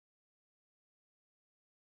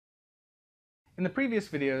In the previous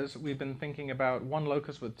videos, we've been thinking about one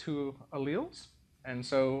locus with two alleles. And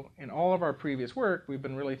so in all of our previous work, we've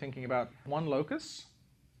been really thinking about one locus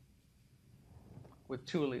with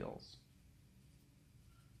two alleles.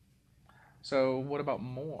 So what about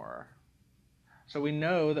more? So we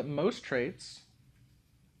know that most traits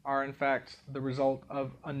are in fact the result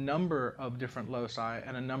of a number of different loci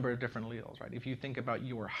and a number of different alleles, right? If you think about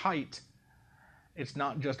your height, it's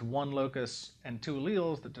not just one locus and two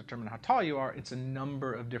alleles that determine how tall you are, it's a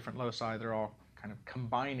number of different loci that are all kind of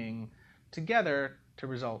combining together to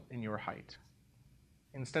result in your height.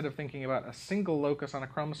 Instead of thinking about a single locus on a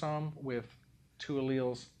chromosome with two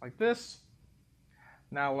alleles like this,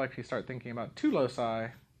 now we'll actually start thinking about two loci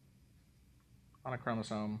on a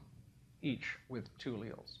chromosome, each with two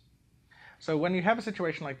alleles. So when you have a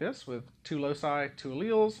situation like this with two loci, two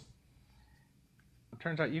alleles, it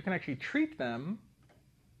turns out you can actually treat them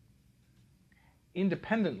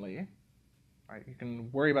independently. Right? You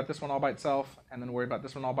can worry about this one all by itself and then worry about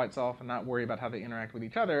this one all by itself and not worry about how they interact with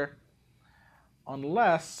each other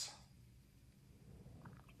unless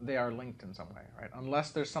they are linked in some way, right?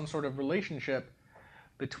 Unless there's some sort of relationship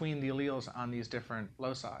between the alleles on these different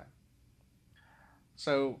loci.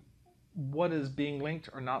 So what does being linked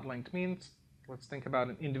or not linked means? Let's think about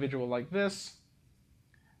an individual like this.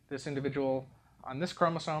 This individual on this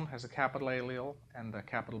chromosome has a capital A allele and a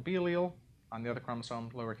capital B allele. On the other chromosome,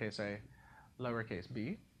 lowercase a, lowercase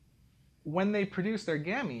b. When they produce their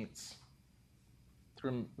gametes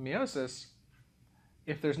through meiosis,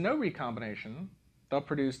 if there's no recombination, they'll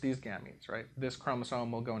produce these gametes, right? This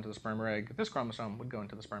chromosome will go into the sperm or egg. This chromosome would go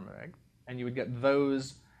into the sperm or egg. And you would get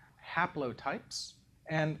those haplotypes,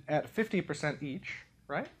 and at 50% each,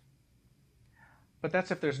 right? But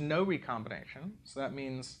that's if there's no recombination. So that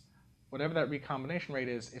means whatever that recombination rate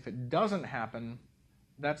is, if it doesn't happen,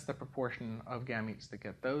 that's the proportion of gametes that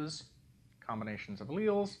get those combinations of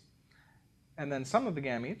alleles. And then some of the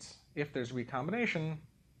gametes, if there's recombination,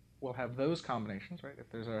 will have those combinations, right?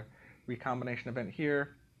 If there's a recombination event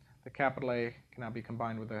here, the capital A can now be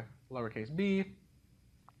combined with a lowercase b.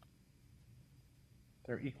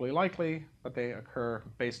 They're equally likely, but they occur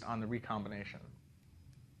based on the recombination.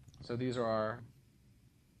 So these are our,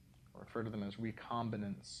 refer to them as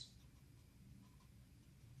recombinants.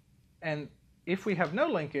 And if we have no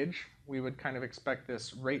linkage, we would kind of expect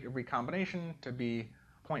this rate of recombination to be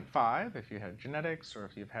 0.5 if you had genetics, or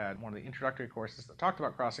if you've had one of the introductory courses that talked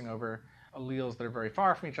about crossing over alleles that are very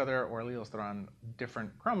far from each other or alleles that are on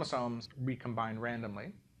different chromosomes recombine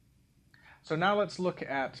randomly. So now let's look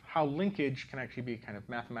at how linkage can actually be kind of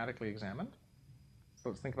mathematically examined. So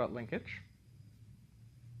let's think about linkage.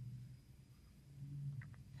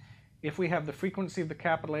 If we have the frequency of the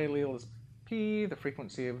capital A allele is P, the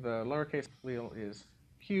frequency of the lowercase allele is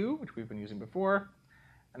Q, which we've been using before.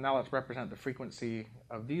 And now let's represent the frequency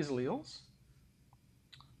of these alleles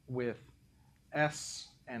with S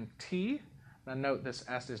and T. Now note this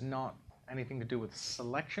S is not anything to do with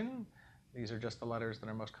selection. These are just the letters that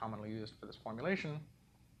are most commonly used for this formulation.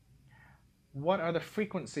 What are the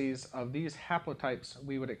frequencies of these haplotypes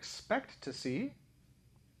we would expect to see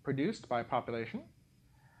produced by a population?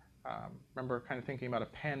 Remember, kind of thinking about a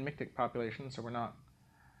pan-mictic population, so we're not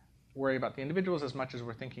worried about the individuals as much as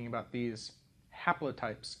we're thinking about these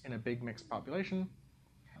haplotypes in a big mixed population.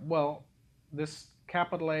 Well, this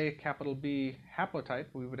capital A, capital B haplotype,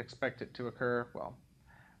 we would expect it to occur, well,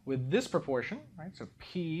 with this proportion, right? So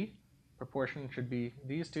P proportion should be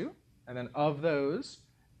these two, and then of those,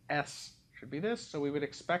 S should be this. So we would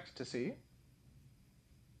expect to see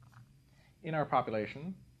in our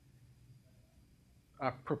population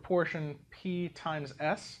a proportion P times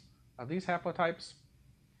S of these haplotypes.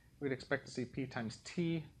 We'd expect to see P times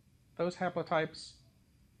T, those haplotypes,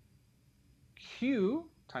 Q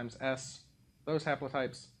times S, those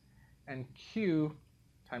haplotypes, and Q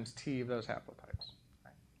times T of those haplotypes.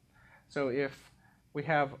 Right? So if we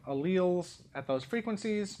have alleles at those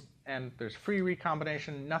frequencies and there's free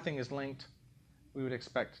recombination, nothing is linked, we would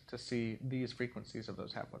expect to see these frequencies of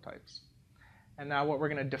those haplotypes. And now what we're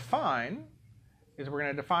going to define is we're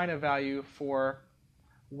going to define a value for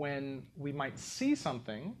when we might see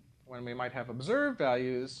something, when we might have observed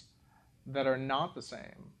values that are not the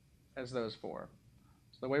same as those four.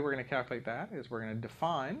 So the way we're going to calculate that is we're going to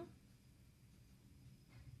define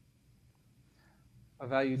a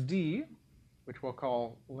value D, which we'll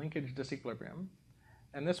call linkage disequilibrium.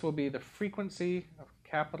 And this will be the frequency of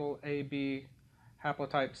capital AB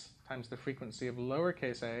haplotypes times the frequency of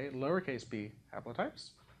lowercase a, lowercase b haplotypes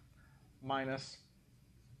minus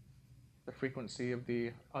the frequency of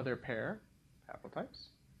the other pair haplotypes.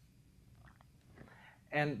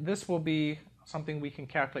 And this will be something we can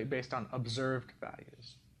calculate based on observed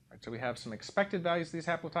values. Right? So we have some expected values of these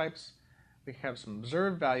haplotypes, we have some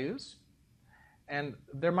observed values, and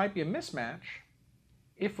there might be a mismatch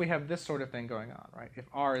if we have this sort of thing going on. Right? If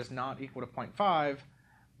r is not equal to 0.5,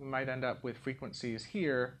 we might end up with frequencies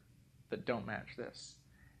here that don't match this.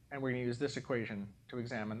 And we're going to use this equation to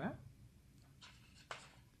examine that.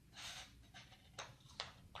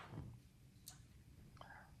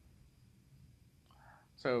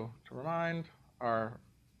 So to remind, our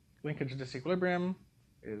linkage disequilibrium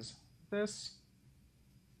is this.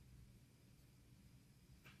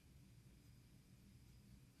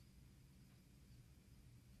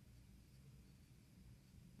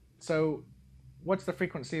 So what's the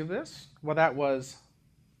frequency of this? Well, that was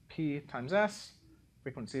p times s.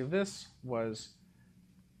 Frequency of this was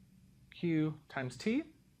q times t.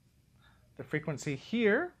 The frequency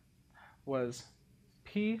here was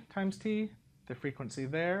p times t. The frequency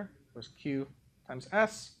there was q times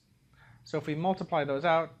s. So if we multiply those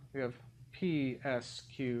out, we have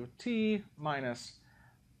psqt minus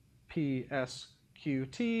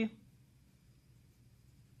psqt,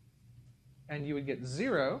 and you would get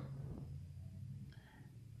 0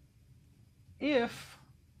 if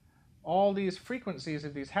all these frequencies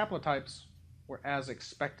of these haplotypes were as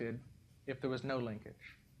expected if there was no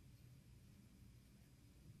linkage.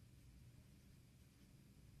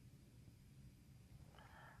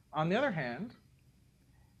 On the other hand,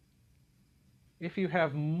 if you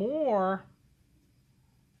have more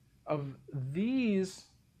of these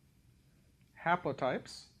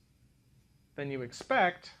haplotypes than you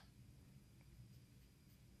expect,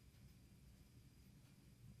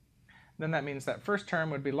 then that means that first term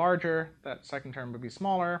would be larger, that second term would be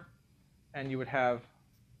smaller, and you would have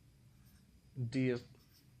D is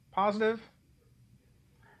positive.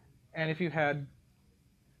 And if you had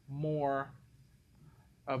more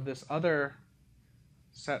of this other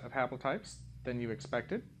set of haplotypes than you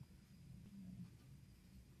expected,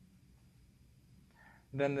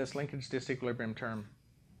 then this linkage disequilibrium term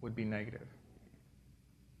would be negative.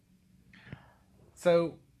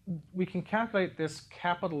 So we can calculate this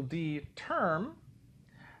capital D term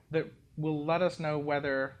that will let us know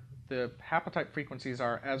whether the haplotype frequencies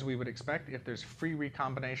are as we would expect if there's free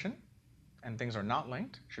recombination and things are not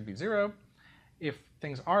linked, should be 0. If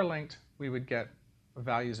things are linked, we would get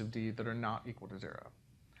values of D that are not equal to 0.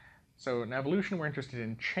 So in evolution, we're interested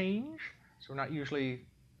in change. So we're not usually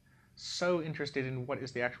so interested in what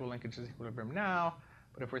is the actual linkage disequilibrium now,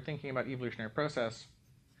 but if we're thinking about evolutionary process,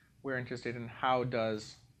 we're interested in how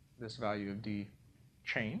does this value of D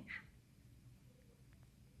change.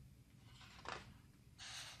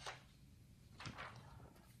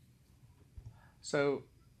 So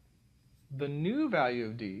the new value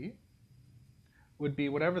of D would be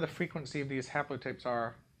whatever the frequency of these haplotypes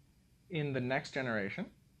are in the next generation.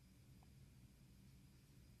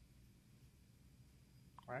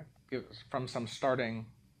 Right? From some starting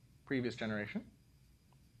previous generation.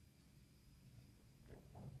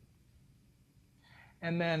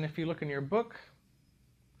 And then if you look in your book,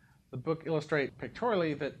 the book illustrates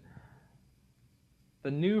pictorially that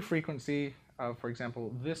the new frequency of, for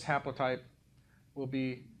example, this haplotype will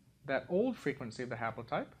be that old frequency of the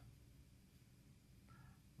haplotype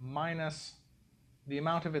minus the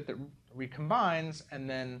amount of it that recombines, and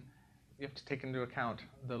then you have to take into account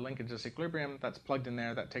the linkage disequilibrium that's plugged in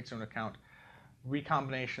there. That takes into account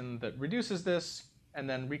recombination that reduces this, and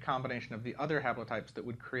then recombination of the other haplotypes that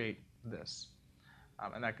would create this.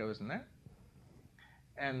 And that goes in there.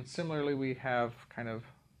 And similarly, we have kind of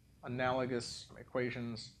analogous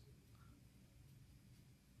equations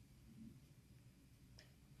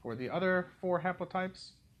for the other 4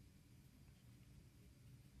 haplotypes.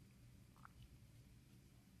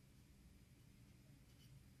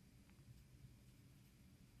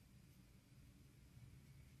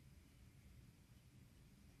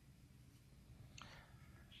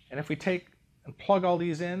 And if we take and plug all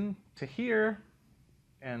these in to here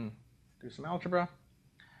and do some algebra,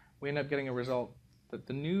 we end up getting a result that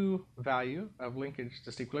the new value of linkage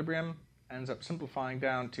disequilibrium ends up simplifying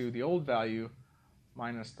down to the old value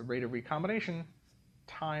minus the rate of recombination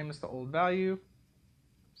times the old value.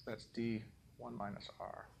 So that's D1 minus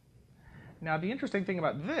R. Now the interesting thing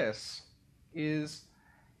about this is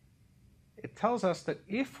it tells us that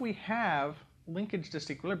if we have linkage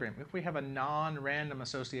disequilibrium, if we have a non-random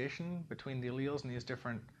association between the alleles in these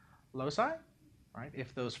different loci, right?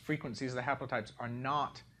 If those frequencies of the haplotypes are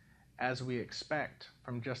not as we expect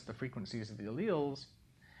from just the frequencies of the alleles,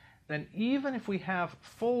 then even if we have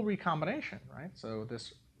full recombination, right? So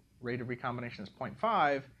this rate of recombination is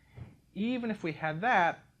 0.5, even if we had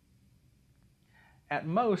that, at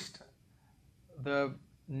most, the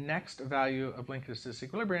next value of linkage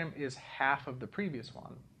disequilibrium is half of the previous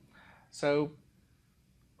one. So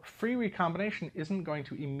free recombination isn't going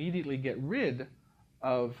to immediately get rid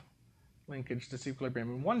of linkage disequilibrium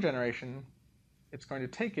in one generation. It's going to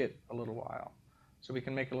take it a little while. So we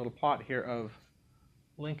can make a little plot here of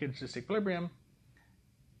linkage disequilibrium.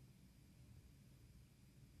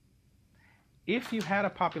 If you had a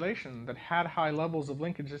population that had high levels of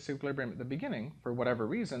linkage disequilibrium at the beginning, for whatever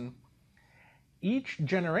reason, each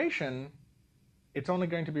generation, it's only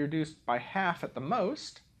going to be reduced by half at the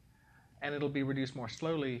most, and it'll be reduced more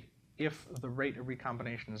slowly if the rate of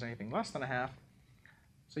recombination is anything less than a half.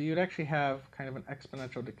 So you'd actually have kind of an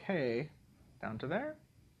exponential decay down to there.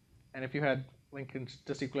 And if you had linkage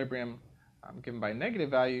disequilibrium given by a negative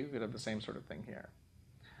value, you'd have the same sort of thing here.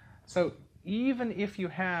 So even if you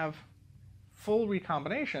have full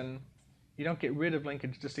recombination, you don't get rid of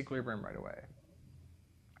linkage disequilibrium right away.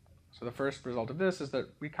 So the first result of this is that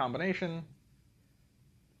recombination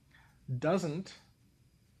doesn't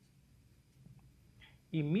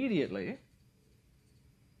immediately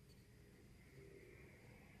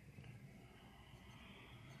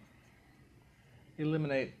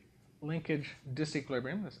eliminate linkage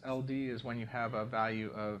disequilibrium. This LD is when you have a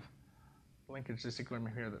value of linkage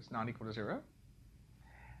disequilibrium here that's not equal to 0.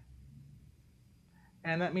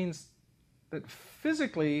 And that means that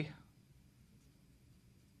physically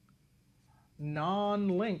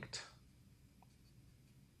non-linked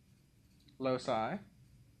loci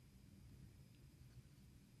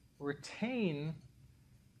retain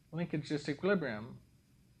linkage disequilibrium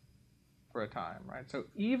for a time, right? So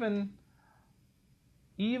even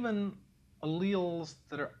alleles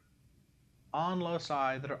that are on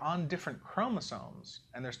loci that are on different chromosomes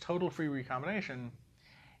and there's total free recombination,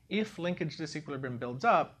 if linkage disequilibrium builds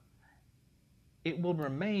up, it will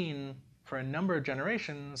remain for a number of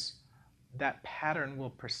generations. That pattern will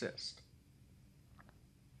persist.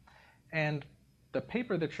 And the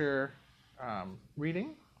paper that you're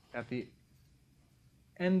reading at the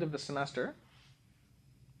end of the semester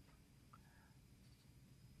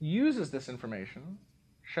uses this information,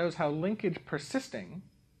 shows how linkage persisting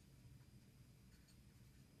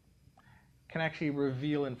can actually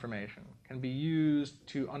reveal information, can be used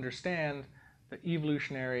to understand the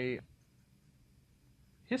evolutionary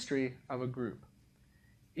history of a group.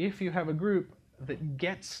 If you have a group that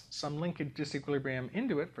gets some linkage disequilibrium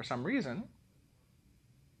into it for some reason,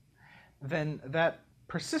 then that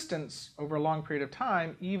persistence over a long period of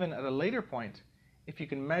time, even at a later point, if you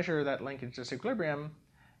can measure that linkage disequilibrium,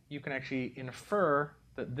 you can actually infer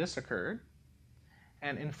that this occurred.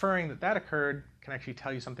 And inferring that that occurred can actually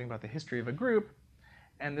tell you something about the history of a group.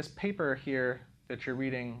 And this paper here that you're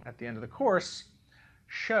reading at the end of the course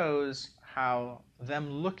shows how them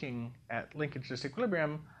looking at linkage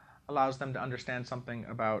disequilibrium allows them to understand something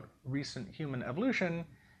about recent human evolution,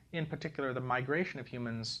 in particular the migration of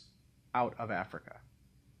humans out of Africa.